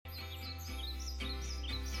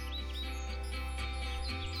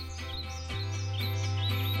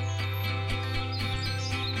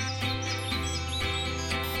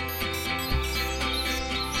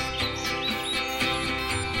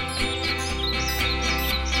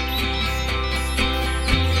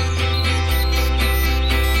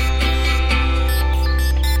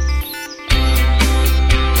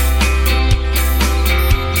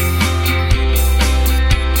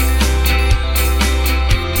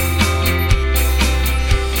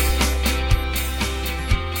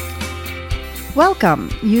Welcome.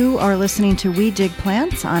 You are listening to We Dig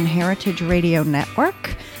Plants on Heritage Radio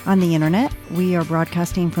Network. On the internet, we are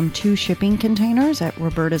broadcasting from 2 shipping containers at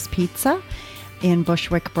Roberta's Pizza in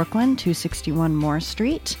Bushwick, Brooklyn, 261 Moore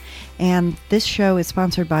Street. And this show is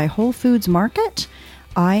sponsored by Whole Foods Market.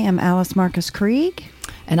 I am Alice Marcus Krieg.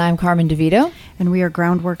 And I'm Carmen DeVito. And we are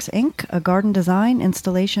Groundworks, Inc., a garden design,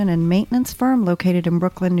 installation, and maintenance firm located in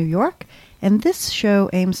Brooklyn, New York. And this show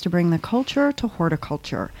aims to bring the culture to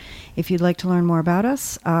horticulture. If you'd like to learn more about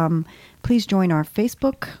us, please join our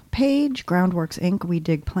Facebook page, Groundworks, Inc., We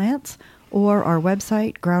Dig Plants, or our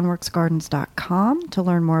website, groundworksgardens.com, to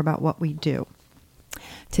learn more about what we do.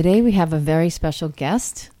 Today we have a very special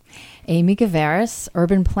guest, Amy Gavaris,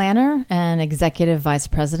 urban planner and executive vice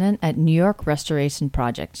president at New York Restoration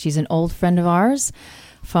Project. She's an old friend of ours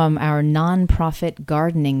from our nonprofit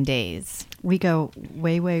gardening days. We go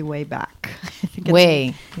way, way, way back.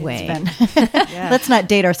 Way. Let's not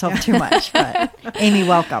date ourselves too much, but Amy,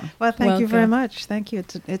 welcome. Well, thank you very much. Thank you.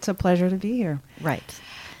 It's a pleasure to be here. Right.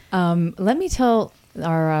 Let me tell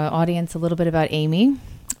our audience a little bit about Amy.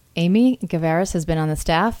 Amy Gavaris has been on the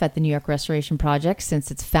staff at the New York Restoration Project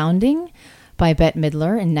since its founding by Bette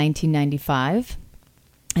Midler in 1995.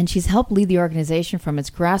 And she's helped lead the organization from its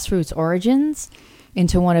grassroots origins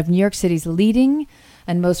into one of New York City's leading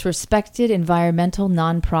and most respected environmental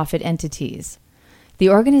nonprofit entities. The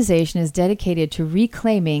organization is dedicated to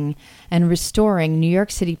reclaiming and restoring New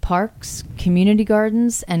York City parks, community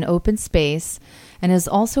gardens, and open space, and is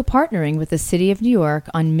also partnering with the City of New York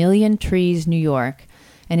on Million Trees New York,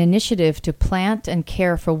 an initiative to plant and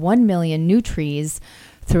care for 1 million new trees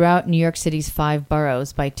throughout New York City's 5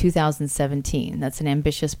 boroughs by 2017. That's an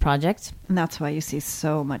ambitious project. And that's why you see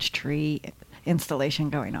so much tree installation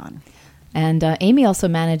going on. And Amy also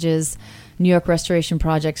manages New York Restoration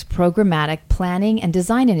Project's programmatic planning and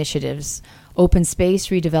design initiatives, open space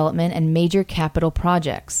redevelopment, and major capital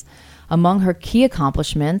projects. Among her key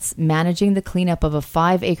accomplishments, managing the cleanup of a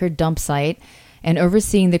 5-acre dump site and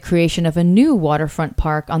overseeing the creation of a new waterfront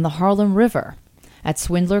park on the Harlem River at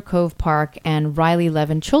Swindler Cove Park and Riley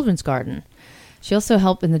Levin Children's Garden. She also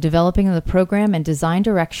helped in the developing of the program and design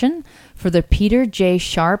direction for the Peter J.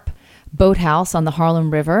 Sharp Boathouse on the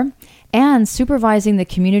Harlem River and supervising the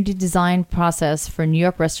community design process for New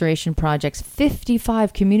York Restoration Project's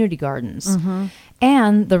 55 community gardens. Mm-hmm.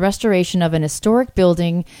 And the restoration of an historic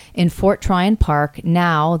building in Fort Tryon Park,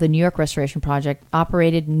 now the New York Restoration Project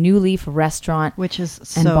operated New Leaf Restaurant, which is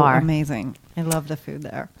and so bar. Amazing. I love the food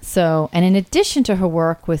there. So, and in addition to her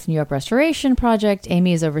work with New York Restoration Project,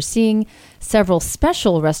 Amy is overseeing several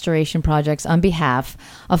special restoration projects on behalf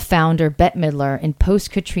of founder Bette Midler in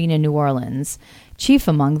post-Katrina New Orleans. Chief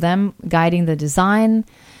among them, guiding the design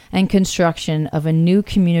and construction of a new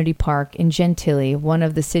community park in Gentilly, one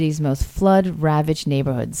of the city's most flood-ravaged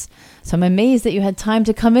neighborhoods. So I'm amazed that you had time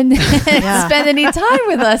to come in and spend any time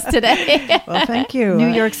with us today. Well, thank you. New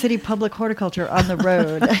York City Public Horticulture on the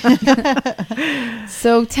road.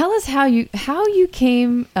 So tell us how you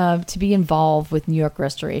came to be involved with New York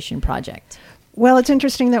Restoration Project. Well, it's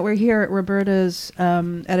interesting that we're here at Roberta's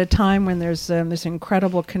at a time when there's this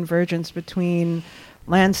incredible convergence between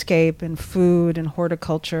landscape and food and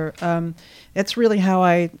horticulture. It's really how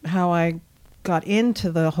I got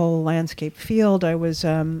into the whole landscape field. I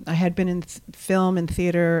had been in film and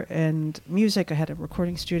theater and music. I had a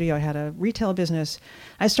recording studio. I had a retail business.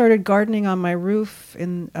 I started gardening on my roof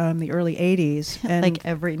in the early 80s. And like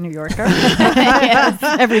every New Yorker. Yes.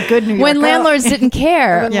 Every good New Yorker. When landlords didn't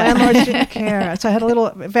care. Landlords didn't care. So I had a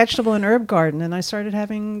little vegetable and herb garden, and I started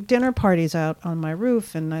having dinner parties out on my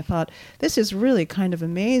roof. And I thought, this is really kind of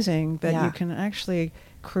amazing that you can actually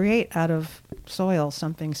create out of soil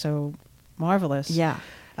something so marvelous. Yeah.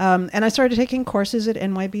 And I started taking courses at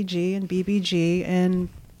NYBG and BBG, and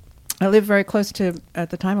I lived very close to, at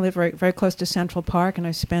the time, I lived very, very close to Central Park, and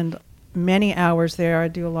I spend many hours there. I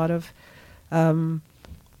do a lot of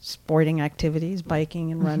sporting activities,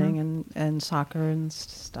 biking and running and soccer and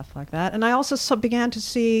stuff like that. And I also began to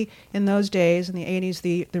see in those days, in the 80s,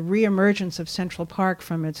 the reemergence of Central Park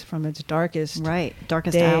from its darkest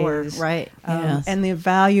darkest days. hour, right? Yes. And the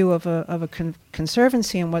value of a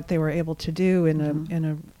conservancy and what they were able to do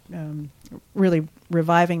in a really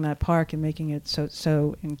reviving that park and making it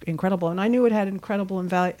so incredible. And I knew it had incredible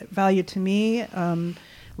value to me.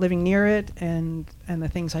 Living near it and the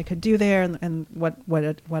things I could do there and what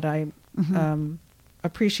I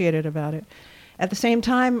appreciated about it. At the same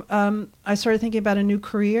time, I started thinking about a new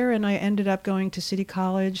career, and I ended up going to City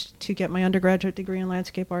College to get my undergraduate degree in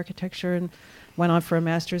landscape architecture and went on for a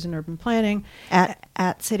master's in urban planning.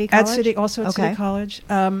 At City College? City College.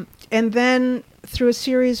 And then through a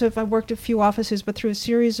series of, I worked a few offices, but through a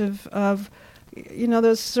series of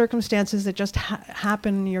those circumstances that just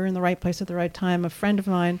happen. You're in the right place at the right time. A friend of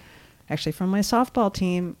mine, actually from my softball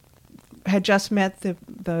team, had just met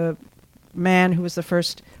the man who was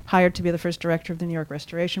hired to be the first director of the New York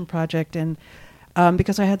Restoration Project, and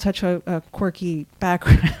because I had such a quirky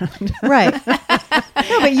background, right?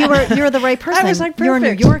 No, but you were the right person. I was like, you're a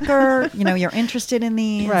New perfect. Yorker. You're interested in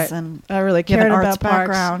these, right? And I really you have cared an about arts parks.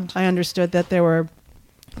 background. I understood that there were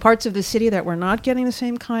parts of the city that were not getting the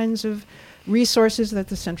same kinds of resources that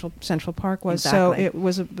the Central Park was. So Exactly. it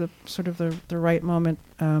was the right moment.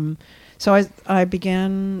 So I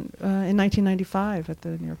began in 1995 at the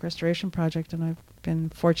New York Restoration Project, and I've been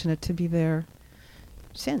fortunate to be there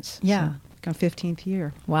since. Yeah. So, 15th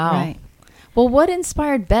year. Wow. Right. Well, what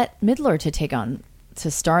inspired Bette Midler to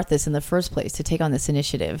start this in the first place, to take on this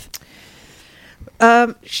initiative?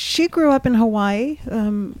 She grew up in Hawaii.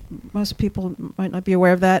 Most people might not be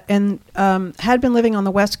aware of that, and had been living on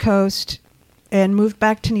the West Coast and moved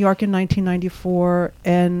back to New York in 1994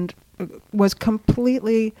 and was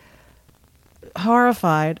completely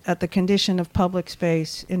horrified at the condition of public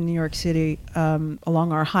space in New York City,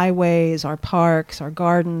 along our highways, our parks, our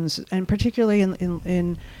gardens, and particularly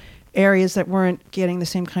in areas that weren't getting the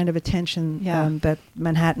same kind of attention that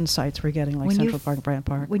Manhattan sites were getting, like When Central Park and Bryant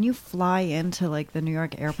Park. When you fly into like the New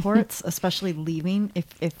York airports, especially leaving,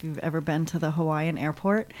 if you've ever been to the Hawaiian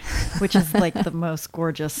airport, which is like the most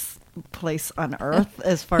gorgeous place on earth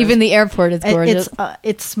as far Even as the airport is gorgeous.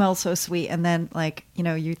 it smells so sweet, and then like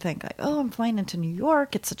you think like, oh, I'm flying into New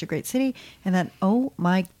York, it's such a great city, and then oh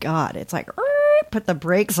my god, it's like put the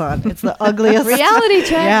brakes on, it's the ugliest Reality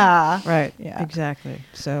check. Yeah, Right. Yeah. Exactly.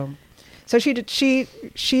 So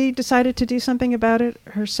she decided to do something about it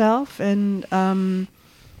herself, and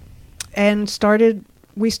started.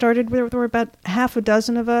 There were about half a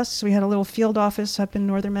dozen of us. We had a little field office up in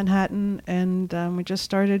northern Manhattan, and we just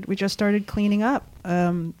started cleaning up.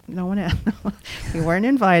 No one, we weren't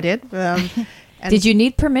invited. And Did you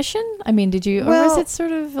need permission? I mean, did you, or Well- was it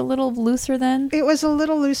sort of a little looser then? It was a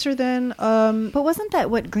little looser then. but wasn't that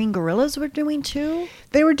what Green Gorillas were doing too?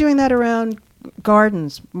 They were doing that around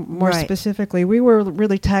gardens, more Right. specifically. We were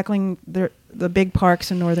really tackling the big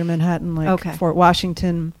parks in northern Manhattan, like Okay. Fort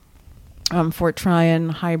Washington, Fort Tryon,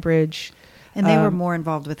 High Bridge. And they were more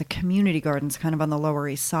involved with the community gardens, kind of on the Lower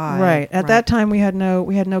East Side. Right. At that time, we had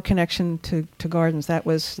no connection to gardens. That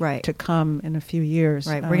was Right. to come in a few years.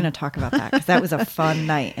 Right, we're going to talk about that because that was a fun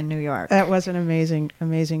night in New York. That was an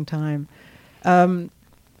amazing time.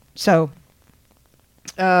 So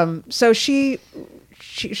she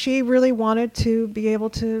really wanted to be able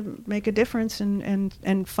to make a difference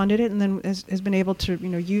and funded it, and then has been able to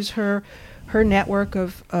use her network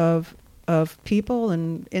of people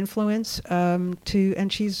and influence and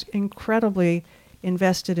she's incredibly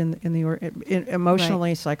invested in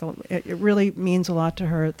emotionally cycle. It really means a lot to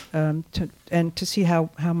her to see how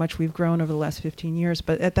much we've grown over the last 15 years.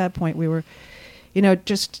 But at that point we were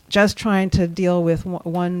just trying to deal with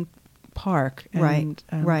one park and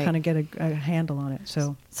Right. kind of get a handle on it.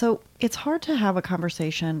 So it's hard to have a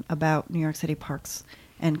conversation about New York City parks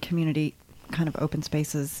and community kind of open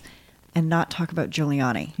spaces and not talk about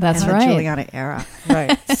Giuliani. That's and right. The Giuliani era.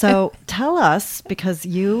 Right. So tell us, because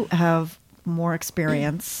you have more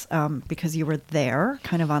experience, because you were there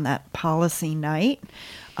kind of on that policy night.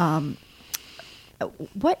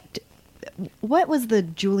 What was the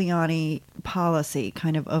Giuliani policy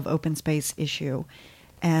kind of open space issue?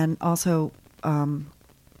 And also,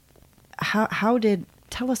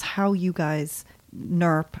 tell us how you guys,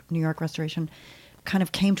 NYRP, New York Restoration, kind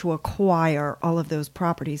of came to acquire all of those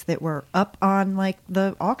properties that were up on like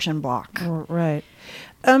the auction block. Right.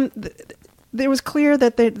 It was clear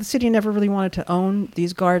that the city never really wanted to own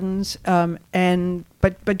these gardens, but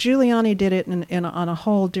Giuliani did it on a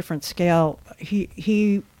whole different scale.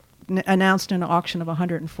 He announced an auction of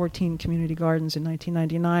 114 community gardens in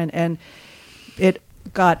 1999, and it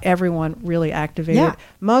got everyone really activated. Yeah.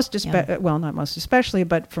 Well, not most especially,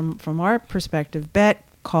 but from our perspective, Bette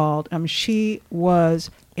called. She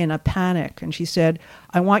was in a panic, and she said,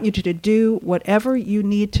 "I want you to do whatever you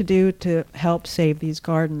need to do to help save these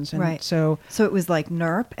gardens." And Right. So it was like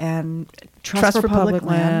NYRP and Trust for Public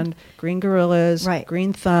Land, Green Gorillas, Right.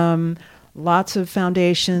 Green Thumb, lots of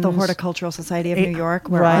foundations. The Horticultural Society of It- New York,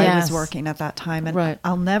 where right. I Yes. was working at that time. And Right.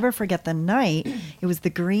 I'll never forget the night. It was the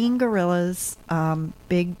Green Gorillas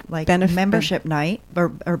big like Benef- membership night or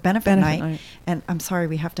benefit Benefit night. night. And I'm sorry,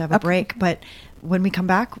 we have to have a Okay. break. But when we come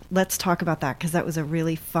back, let's talk about that because that was a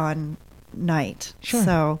really fun night. Sure.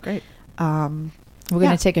 So Great. We're going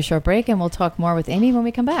Yeah. to take a short break and we'll talk more with Amy when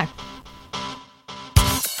we come back.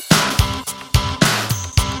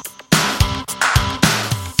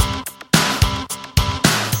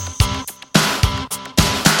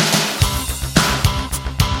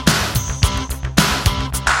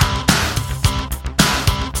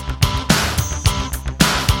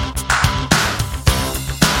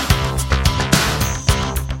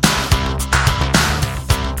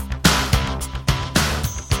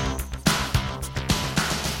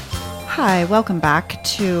 Hi, welcome back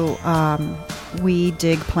to We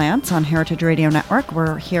Dig Plants on Heritage Radio Network.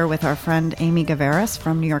 We're here with our friend Amy Gaveras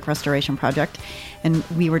from New York Restoration Project, and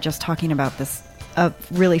we were just talking about this a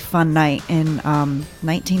really fun night in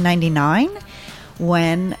 1999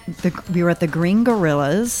 when we were at the Green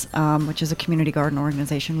Gorillas, which is a community garden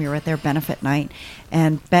organization. We were at their benefit night,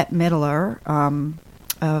 and Bette Midler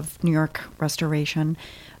of New York Restoration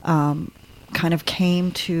kind of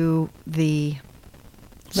came to the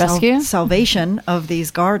rescue salvation of these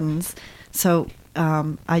gardens. So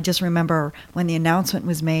I just remember when the announcement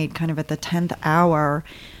was made, kind of at the 10th hour,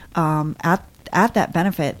 at that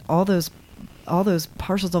benefit, all those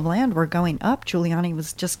parcels of land were going up. Giuliani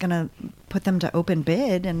was just going to put them to open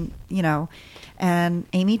bid, and and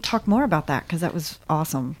Amy, talk more about that because that was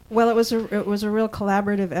awesome. Well, it was a real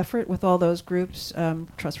collaborative effort with all those groups.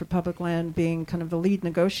 Trust for Public Land being kind of the lead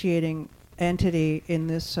negotiating entity in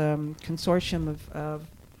this consortium of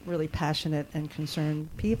really passionate and concerned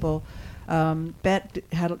people. Bette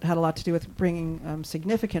had a lot to do with bringing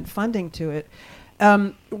significant funding to it.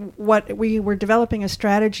 What we were developing a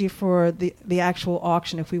strategy for the actual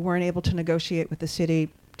auction. If we weren't able to negotiate with the city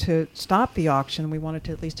to stop the auction, we wanted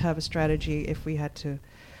to at least have a strategy if we had to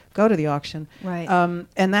go to the auction. Right.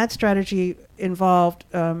 And that strategy involved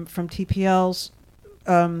from TPL's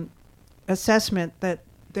assessment that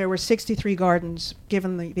there were 63 gardens,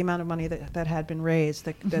 given the amount of money that had been raised,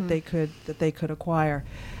 that they could acquire.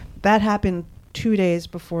 That happened 2 days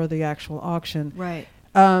before the actual auction. Right.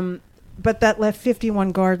 But that left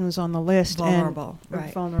 51 gardens on the list. Vulnerable.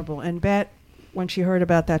 Vulnerable. And Bette, when she heard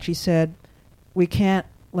about that, she said, we can't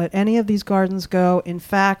let any of these gardens go. In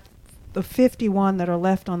fact, the 51 that are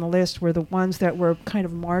left on the list were the ones that were kind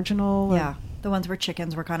of marginal. Yeah. The ones where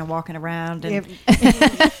chickens were kind of walking around and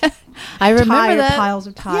I remember that. Piles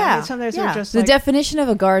of tires. Yeah, Sometimes yeah. they were just The definition of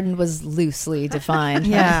a garden was loosely defined.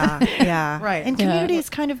 yeah. Right. And communities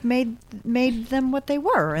kind of made them what they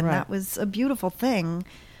were, and that was a beautiful thing.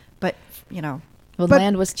 But well,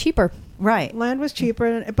 land was cheaper. Right. Land was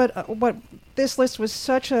cheaper, but what this list was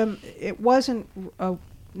it wasn't.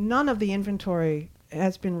 None of the inventory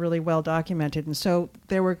has been really well documented, and so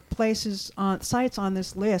there were sites on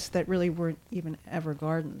this list that really weren't even ever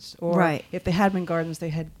gardens, or if they had been gardens,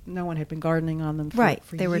 no one had been gardening on them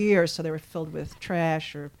for years, so they were filled with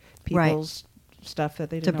trash or people's stuff that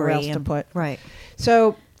they didn't know where else to put. Right.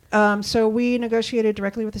 So we negotiated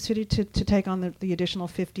directly with the city to take on the additional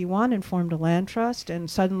 51 and formed a land trust, and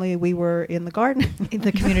suddenly we were in the garden.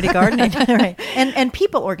 The community gardening. Right. And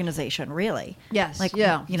people organization, really. Yes.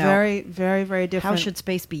 Very, very, very different. How should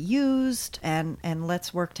space be used, and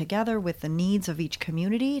let's work together with the needs of each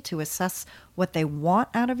community to assess what they want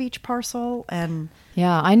out of each parcel. And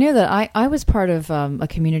yeah, I knew that I was part of a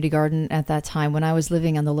community garden at that time when I was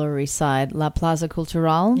living on the Lower East Side, La Plaza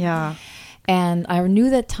Cultural. Yeah. And I knew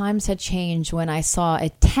that times had changed when I saw a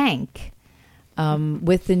tank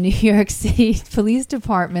with the New York City Police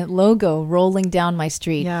Department logo rolling down my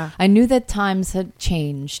street. Yeah. I knew that times had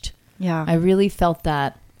changed. Yeah. I really felt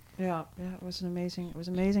that. Yeah, it was an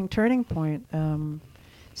amazing turning point. Well,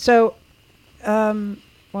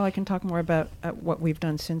 I can talk more about what we've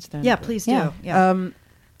done since then. Yeah, please do. Yeah. Yeah.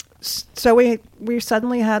 So we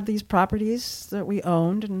suddenly had these properties that we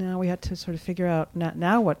owned, and now we had to sort of figure out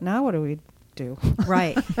now what do we do?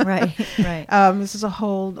 Right. This is a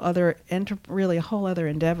whole other a whole other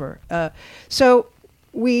endeavor. So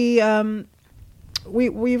we've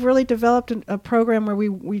really developed a program where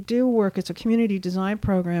we do work. It's a community design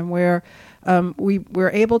program where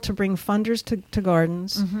we're able to bring funders to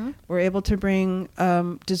gardens. Mm-hmm. We're able to bring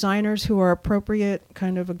designers who are appropriate,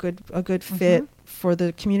 kind of a good fit for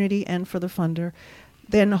the community and for the funder.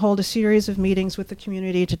 Then hold a series of meetings with the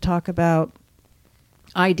community to talk about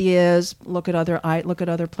ideas, look at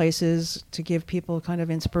other places to give people kind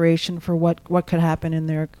of inspiration for what could happen in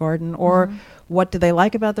their garden, or what do they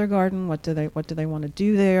like about their garden, what do they want to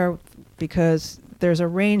do there, because there's a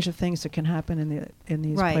range of things that can happen in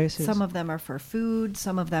these places. Some of them are for food,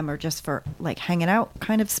 some of them are just for like hanging out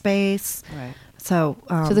kind of space. Right. So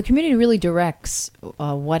the community really directs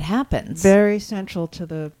what happens. Very central to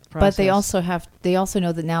the process. But they also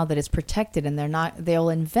know that now that it's protected, and they'll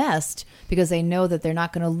invest because they know that they're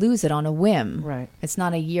not going to lose it on a whim. Right. It's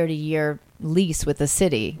not a year-to-year lease with the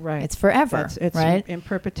city. Right. It's forever. It's right. In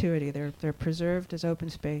perpetuity. They're preserved as open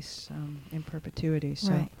space in perpetuity.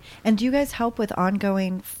 So. Right. And do you guys help with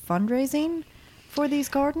ongoing fundraising for these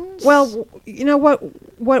gardens? Well, you know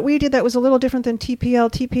what we did that was a little different than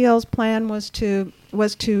TPL. TPL's plan was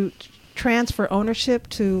to transfer ownership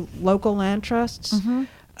to local land trusts. Mm-hmm.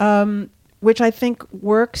 which I think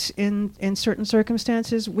works in certain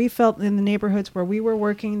circumstances. We felt in the neighborhoods where we were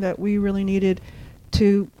working that we really needed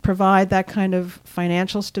to provide that kind of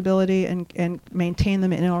financial stability and maintain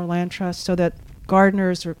them in our land trust so that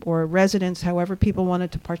gardeners or residents, however people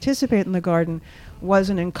wanted to participate in the garden,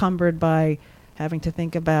 wasn't encumbered by having to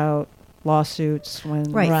think about lawsuits when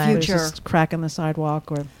there's future this crack in the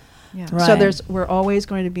sidewalk or Yeah. Right. so we're always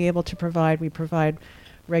going to be able to provide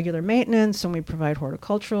regular maintenance, and we provide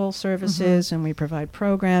horticultural services, and we provide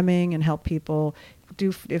programming and help people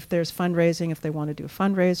do if there's fundraising, if they want to do a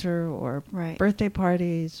fundraiser or Right. birthday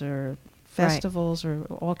parties or festivals or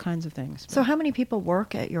all kinds of things. So how many people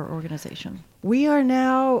work at your organization? We are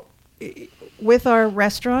now with our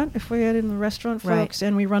restaurant, if we add in the restaurant Right. folks,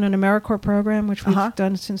 and we run an AmeriCorps program, which we've Uh-huh.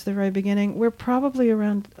 done since the very beginning, we're probably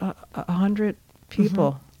around 100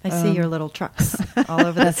 people. I see your little trucks all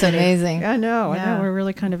over the That's city. amazing. I know. Yeah. We're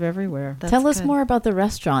really kind of everywhere. That's Tell us good. more about the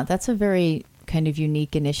restaurant. That's a very kind of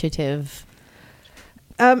unique initiative.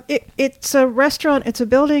 It's a restaurant. It's a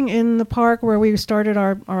building in the park where we started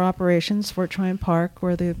our operations, Fort Tryon Park,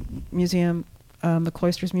 where the museum, the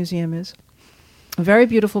Cloisters Museum is. A very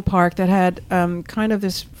beautiful park that had kind of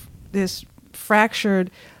this fractured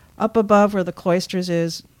up above where the Cloisters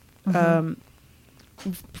is,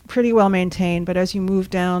 pretty well maintained. But as you move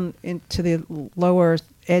down into the lower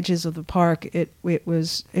edges of the park, it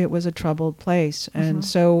was a troubled place, and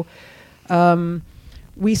so.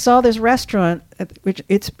 We saw this restaurant, which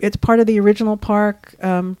it's part of the original park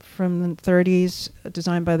from the 30s,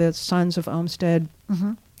 designed by the Sons of Olmsted.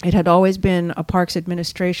 It had always been a parks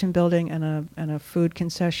administration building and a food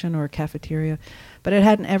concession or a cafeteria, but it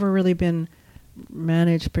hadn't ever really been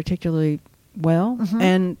managed particularly well.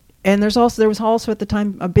 And there was also at the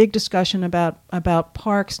time a big discussion about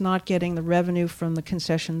parks not getting the revenue from the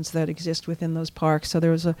concessions that exist within those parks. So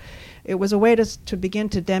it was a way to begin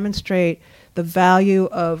to demonstrate the value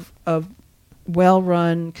of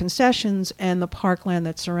well-run concessions and the parkland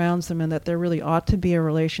that surrounds them, and that there really ought to be a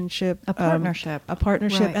relationship, A partnership. right.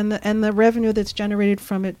 Right. and the revenue that's generated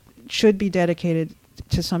from it should be dedicated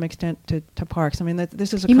to some extent to parks. I mean,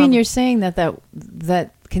 this is a You mean you're saying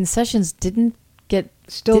that concessions didn't get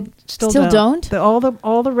Still don't? All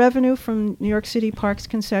the revenue from New York City Parks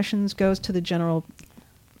concessions goes to the general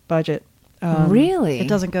budget. Really? It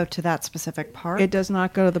doesn't go to that specific park. It does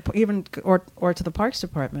not go to or to the Parks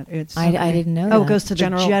Department. It's I didn't know Oh, that. it goes to the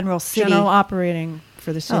general city. general operating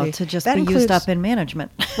for the city. Oh, to just That be used includes- up in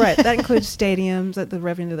management. Right. That includes stadiums, the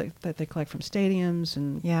revenue that they collect from stadiums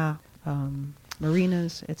and Yeah.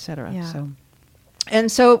 marinas, etc. Yeah.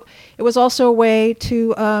 So it was also a way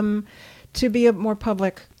to be a more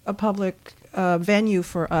public venue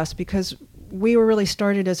for us, because we were really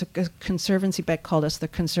started as a conservancy. Beck called us the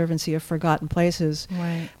Conservancy of Forgotten Places,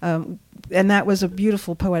 Right. and that was a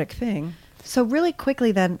beautiful poetic thing. So really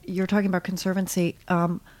quickly then, you're talking about conservancy.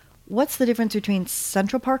 What's the difference between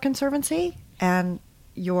Central Park Conservancy and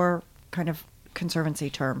your kind of conservancy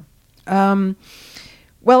term?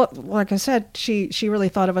 Well, like I said, she really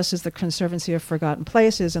thought of us as the Conservancy of Forgotten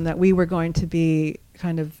Places, and that we were going to be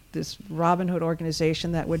kind of this Robin Hood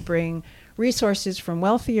organization that would bring resources from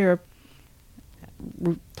wealthier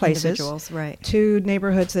places Individuals, right. to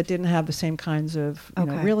neighborhoods that didn't have the same kinds of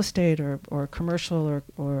Okay. real estate or commercial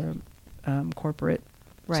or corporate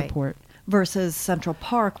Right. support. Versus Central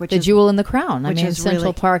Park, which the is jewel in the crown. I which mean, is Central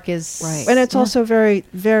really- Park is Right. And it's Yeah. also very,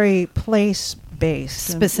 very place-based.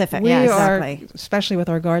 And Specific, we yeah, are, exactly. especially with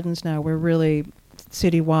our gardens now, we're really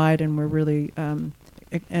citywide, and we're really,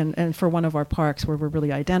 and for one of our parks where we're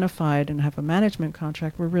really identified and have a management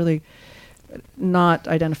contract, we're really not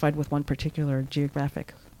identified with one particular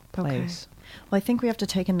geographic place. Well, I think we have to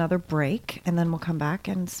take another break, and then we'll come back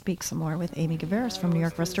and speak some more with Amy Gaveris from New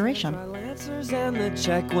York Restoration. Lancers and the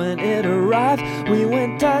check when it arrived. We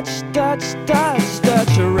went touch, touch, touch,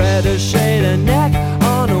 touch. A redder shade of neck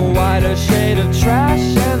on a whiter shade of trash.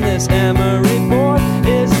 And this emery board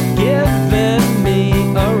is giving me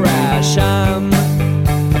a rash. I'm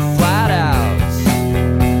flat out.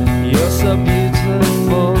 You're so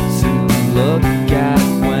beautiful to look at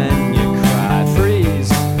when you cry. Freeze,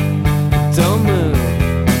 don't move.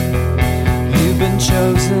 You've been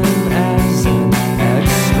chosen as an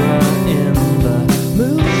extra in the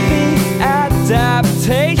movie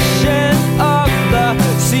adaptation of the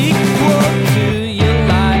sequel to your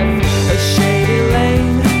life. A shady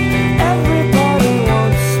lane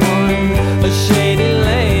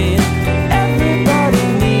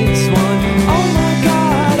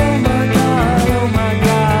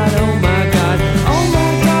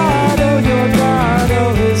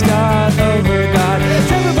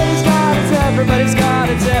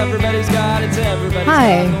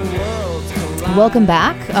Welcome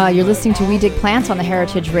back. You're listening to We Dig Plants on the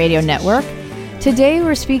Heritage Radio Network. Today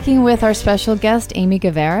we're speaking with our special guest, Amy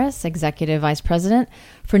Gavaris, Executive Vice President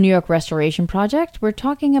for New York Restoration Project. We're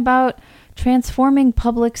talking about transforming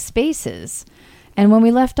public spaces. And when we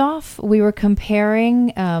left off, we were comparing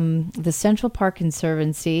the Central Park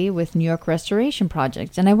Conservancy with New York Restoration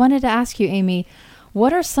Project. And I wanted to ask you, Amy,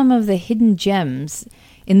 what are some of the hidden gems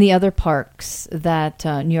in the other parks that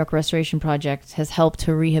New York Restoration Project has helped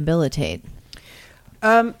to rehabilitate?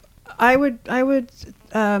 I would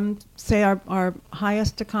say our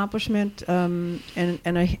highest accomplishment and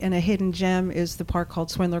a hidden gem is the park called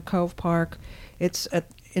Swindler Cove Park. It's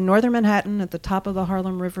in northern Manhattan at the top of the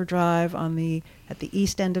Harlem River Drive at the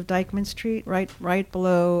east end of Dyckman Street, right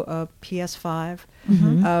below PS5.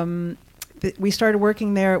 Mm-hmm. We started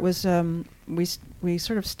working there. It was we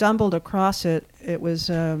sort of stumbled across it. It was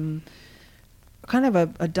kind of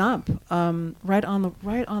a dump right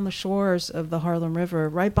on the shores of the Harlem River,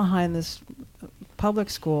 right behind this public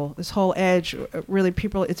school. This whole edge, really,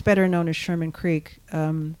 it's better known as Sherman Creek.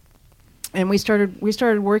 And we started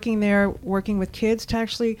working there, working with kids to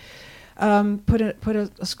actually put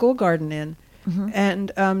a school garden in,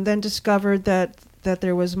 and then discovered that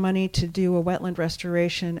there was money to do a wetland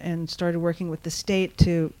restoration, and started working with the state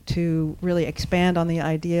to really expand on the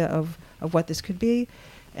idea of what this could be,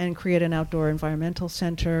 and create an outdoor environmental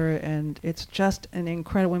center. And it's just an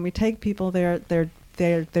incredible. When we take people there,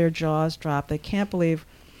 their jaws drop. They can't believe,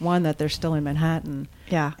 one, that they're still in Manhattan.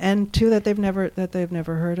 Yeah. And two, that they've never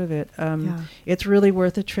heard of it. It's really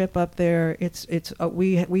worth a trip up there.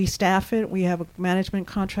 We staff it. We have a management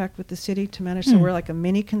contract with the city to manage. So we're like a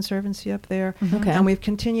mini conservancy up there. Okay. And we've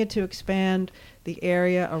continued to expand the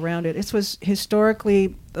area around it. This was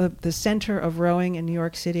historically the center of rowing in New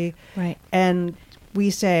York City. Right. And we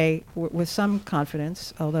say with some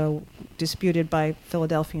confidence, although disputed by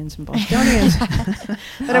Philadelphians and Bostonians,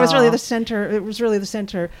 that it was really the center. It was really the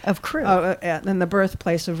center of crew, and the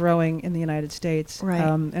birthplace of rowing in the United States. Right,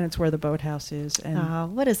 and it's where the boathouse is.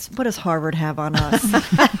 And what does Harvard have on us?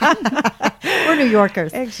 We're New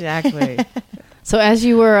Yorkers. Exactly. So, as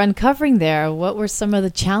you were uncovering there, what were some of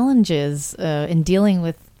the challenges in dealing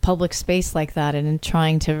with public space like that and in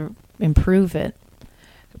trying to improve it?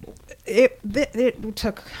 It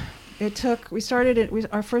took. We started it.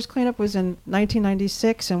 Our first cleanup was in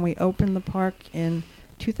 1996, and we opened the park in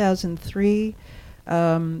 2003.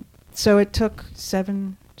 So it took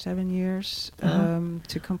seven years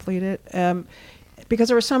to complete it. Because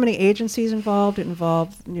there were so many agencies involved. It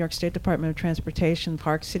involved New York State Department of Transportation,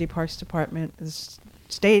 City Parks Department, the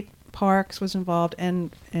State Parks was involved,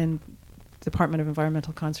 and Department of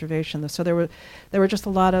Environmental Conservation. So there were just a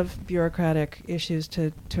lot of bureaucratic issues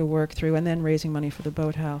to work through, and then raising money for the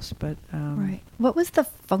boathouse. But right. What was the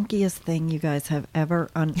funkiest thing you guys have ever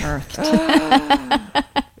unearthed? Come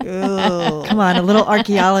on, a little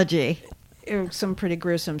archaeology. Some pretty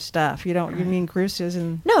gruesome stuff. You mean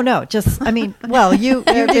gruesome? And no. Just I mean, well, you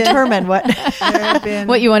determine what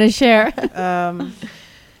what you want to share.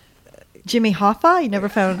 Jimmy Hoffa? You never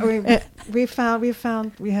found? We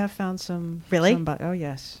have found some. Really? Oh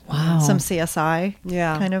yes. Wow. Some CSI.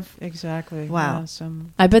 Yeah. Kind of. Exactly. Wow. Yeah,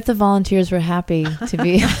 I bet the volunteers were happy to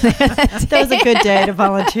be. That was a good day to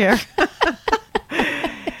volunteer.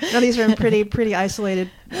 No, these are in pretty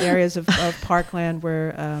isolated areas of parkland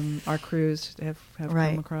where our crews have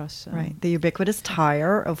come across. Right. The ubiquitous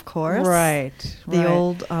tire, of course. Right. The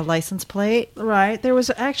old license plate. Right. There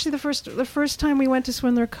was actually the first time we went to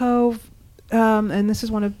Swindler Cove, and this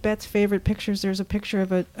is one of Bet's favorite pictures. There's a picture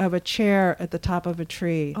of a chair at the top of a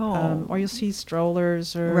tree. Or you'll see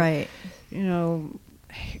strollers or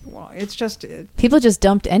it's just people just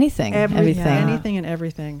dumped everything. Anything and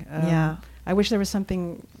everything. I wish there was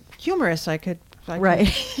something humorous I could point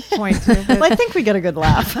to. Well, I think we get a good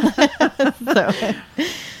laugh.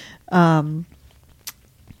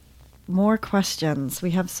 More questions.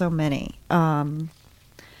 We have so many.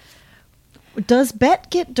 Does Bet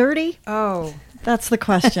get dirty? Oh, that's the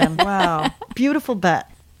question. Wow. Beautiful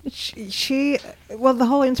Bet. She the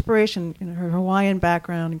whole inspiration, her Hawaiian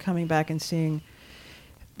background and coming back and seeing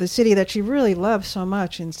the city that she really loves so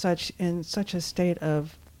much in such a state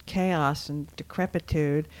of chaos and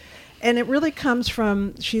decrepitude. And it really comes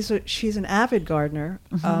from she's an avid gardener,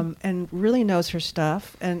 and really knows her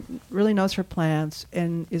stuff and really knows her plants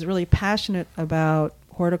and is really passionate about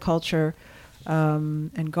horticulture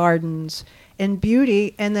and gardens and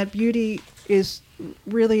beauty, and that beauty is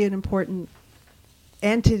really an important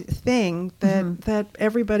thing that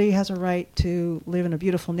everybody has a right to live in a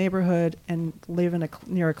beautiful neighborhood and live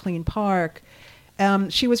near a clean park.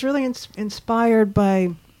 She was really inspired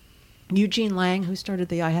by Eugene Lang, who started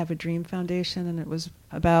the I Have a Dream Foundation, and it was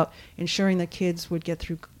about ensuring that kids would get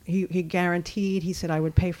through. He guaranteed. He said, "I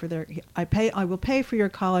would pay for I will pay for your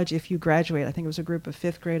college if you graduate." I think it was a group of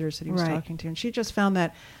fifth graders that he was Right. talking to, and she just found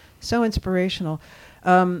that so inspirational.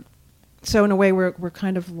 So in a way, we're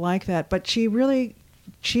kind of like that. But she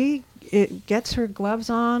gets her gloves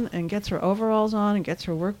on and gets her overalls on and gets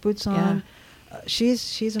her work boots on.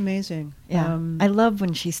 She's amazing. Yeah, I love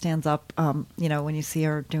when she stands up. When you see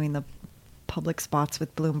her doing the public spots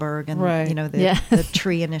with Bloomberg and Right. the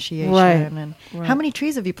tree initiation. Right. And Right. how many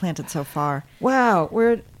trees have you planted so far? Wow,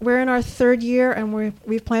 we're in our third year, and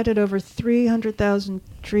we've planted over 300,000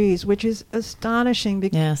 trees, which is astonishing.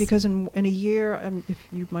 Yes. Because in a year, if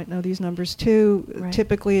you might know these numbers too, Right.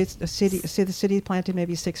 typically it's the city planted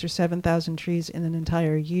maybe 6,000 or 7,000 trees in an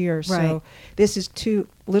entire year. Right. So this is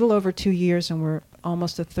little over 2 years, and we're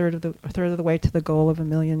almost a third of the way to the goal of 1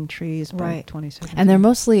 million trees by Right. 2017. And they're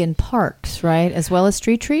mostly in parks, right? As well as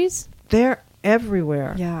street trees? They're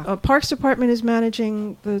everywhere. Yeah. Parks Department is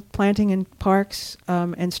managing the planting in parks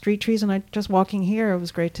and street trees. And just walking here, it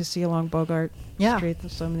was great to see along Bogart Yeah. Street.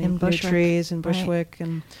 There's so many In new Bushwick. trees in Right. Bushwick.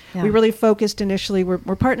 And Yeah. we really focused initially. We're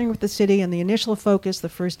partnering with the city, and the initial focus the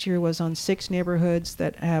first year was on 6 neighborhoods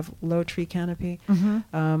that have low tree canopy.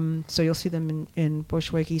 Mm-hmm. So you'll see them in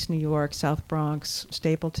Bushwick, East New York, South Bronx,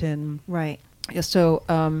 Stapleton. Right. Yeah, so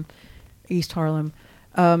East Harlem.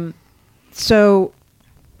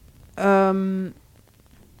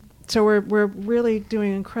 So we're really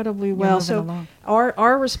doing incredibly well. moving So along.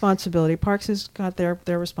 our responsibility, Parks has got their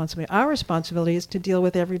responsibility. Our responsibility is to deal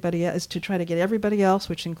with everybody else, is to try to get everybody else,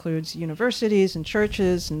 which includes universities and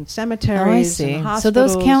churches and cemeteries Oh, I see. and So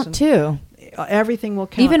hospitals. those count and too. Everything will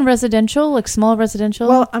count. Even residential, like small residential?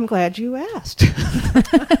 well, I'm glad you asked.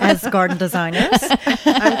 As garden designers.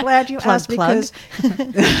 I'm glad you Plug, asked plug. because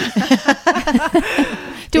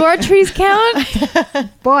do our trees count?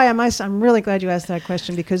 boy, I'm really glad you asked that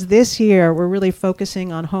question, because this year we're really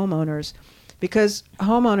focusing on homeowners. Because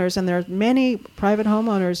homeowners, and there are many private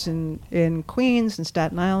homeowners in Queens and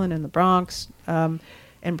Staten Island and the Bronx and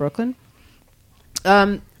Brooklyn,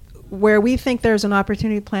 where we think there's an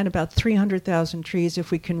opportunity to plant about 300,000 trees if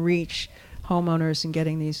we can reach homeowners and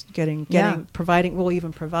we'll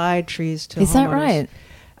even provide trees to homeowners. Is that right?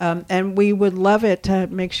 And we would love it to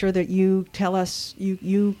make sure that you tell us,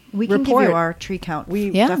 you We can give report. you our tree count.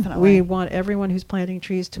 Yeah. Definitely. We want everyone who's planting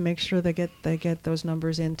trees to make sure they get those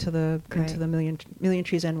numbers into the Great. Million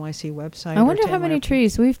Trees NYC website. I or wonder to how many NYC.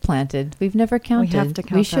 trees we've planted. We've never counted. have to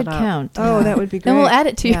count We should that up. count. Oh, that would be great. Then we'll add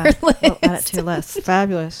it to Yeah. your list. We'll add it to your list.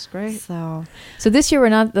 Fabulous, great. So So this year, we're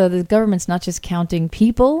not the government's not just counting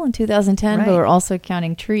people in 2010, Right. but we're also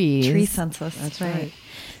counting trees. tree census. That's right.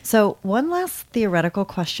 So one last theoretical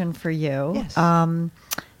question for you. Yes.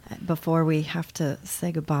 Before we have to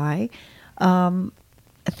say goodbye. A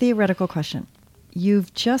theoretical question.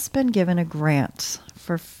 You've just been given a grant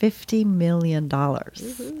for $50 million.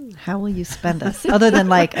 How will you spend it? Other than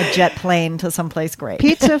like a jet plane to someplace great.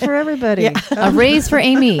 Pizza for everybody. Yeah. A raise for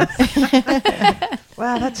Amy.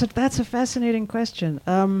 Wow, that's a fascinating question.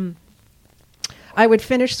 I would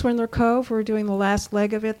finish Swindler Cove. We're doing the last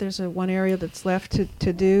leg of it. There's one area that's left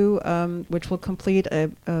to do, which will complete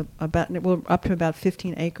we're up to about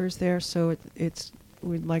 15 acres there. So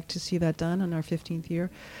we'd like to see that done in our 15th year.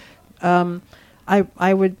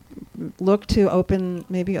 I would look to open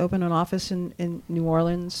an office in New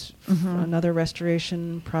Orleans, another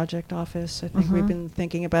restoration project office. I think we've been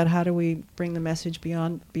thinking about how do we bring the message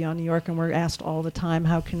beyond New York, and we're asked all the time,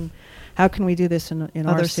 how can we do this in Other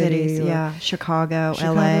our city? cities, or yeah. Chicago,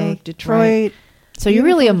 Chicago, LA, Detroit. right. So you're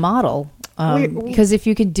really a model. Because if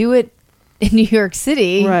you can do it in New York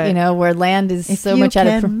City, Right. Where land is If so you much at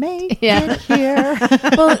a can make Yeah. it here.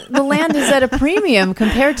 well, the land is at a premium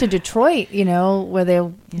compared to Detroit, where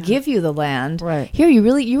they'll give you the land. Right. Here,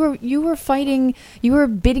 you were fighting, you were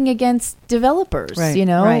bidding against developers, Right.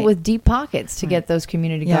 Right. with deep pockets to get those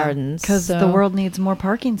community gardens. Because So- the world needs more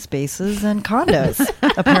parking spaces and condos,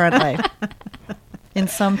 apparently, in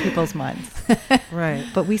some people's minds. Right.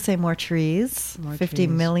 But we say more trees, More 50 trees.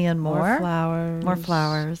 million More flowers. more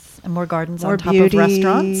flowers, and more gardens More on top beauty. of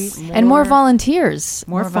restaurants. and more volunteers.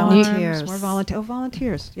 More More farms, volunteers. More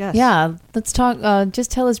volunteers. Yes. Yeah, let's talk.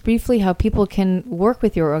 Just tell us briefly how people can work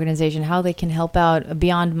with your organization, how they can help out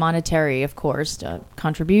beyond monetary, of course,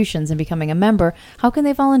 contributions and becoming a member. How can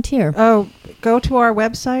they volunteer? Oh, go to our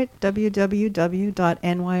website,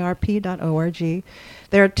 www.nyrp.org.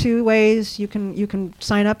 There are 2 ways you can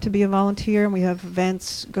sign up to be a volunteer, and we have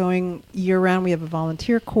events going year round. We have a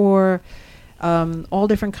volunteer corps. all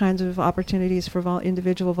different kinds of opportunities for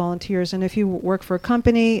individual volunteers. And if you work for a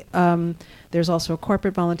company, there's also a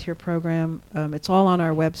corporate volunteer program. It's all on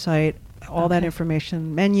our website, all that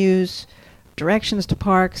information, menus, directions to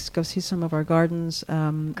parks, go see some of our gardens.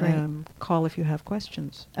 Call if you have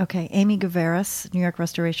questions. Okay, Amy Guveras, New York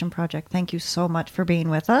Restoration Project, thank you so much for being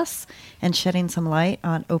with us and shedding some light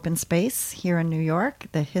on open space here in New York,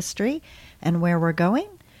 the history, and where we're going.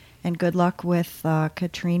 And good luck with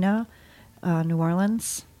Katrina, New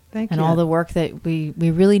Orleans. Thank you. And all the work that we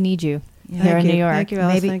really need you here in New York. Thank you,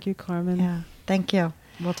 Alice. Thank you, Carmen. Yeah, thank you.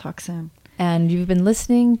 We'll talk soon. And you've been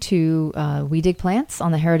listening to We Dig Plants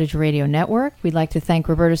on the Heritage Radio Network. We'd like to thank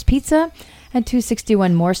Roberta's Pizza at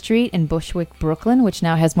 261 Moore Street in Bushwick, Brooklyn, which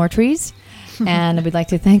now has more trees. And we'd like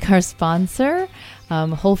to thank our sponsor,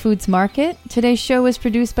 Whole Foods Market. Today's show was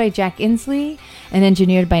produced by Jack Inslee and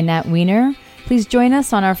engineered by Nat Weiner. Please join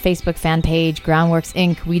us on our Facebook fan page, Groundworks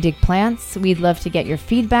Inc. We Dig Plants. We'd love to get your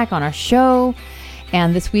feedback on our show.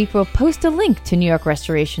 And this week we'll post a link to New York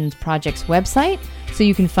Restoration Project's website so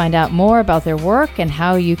you can find out more about their work and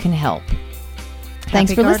how you can help.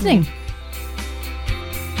 Thanks for listening.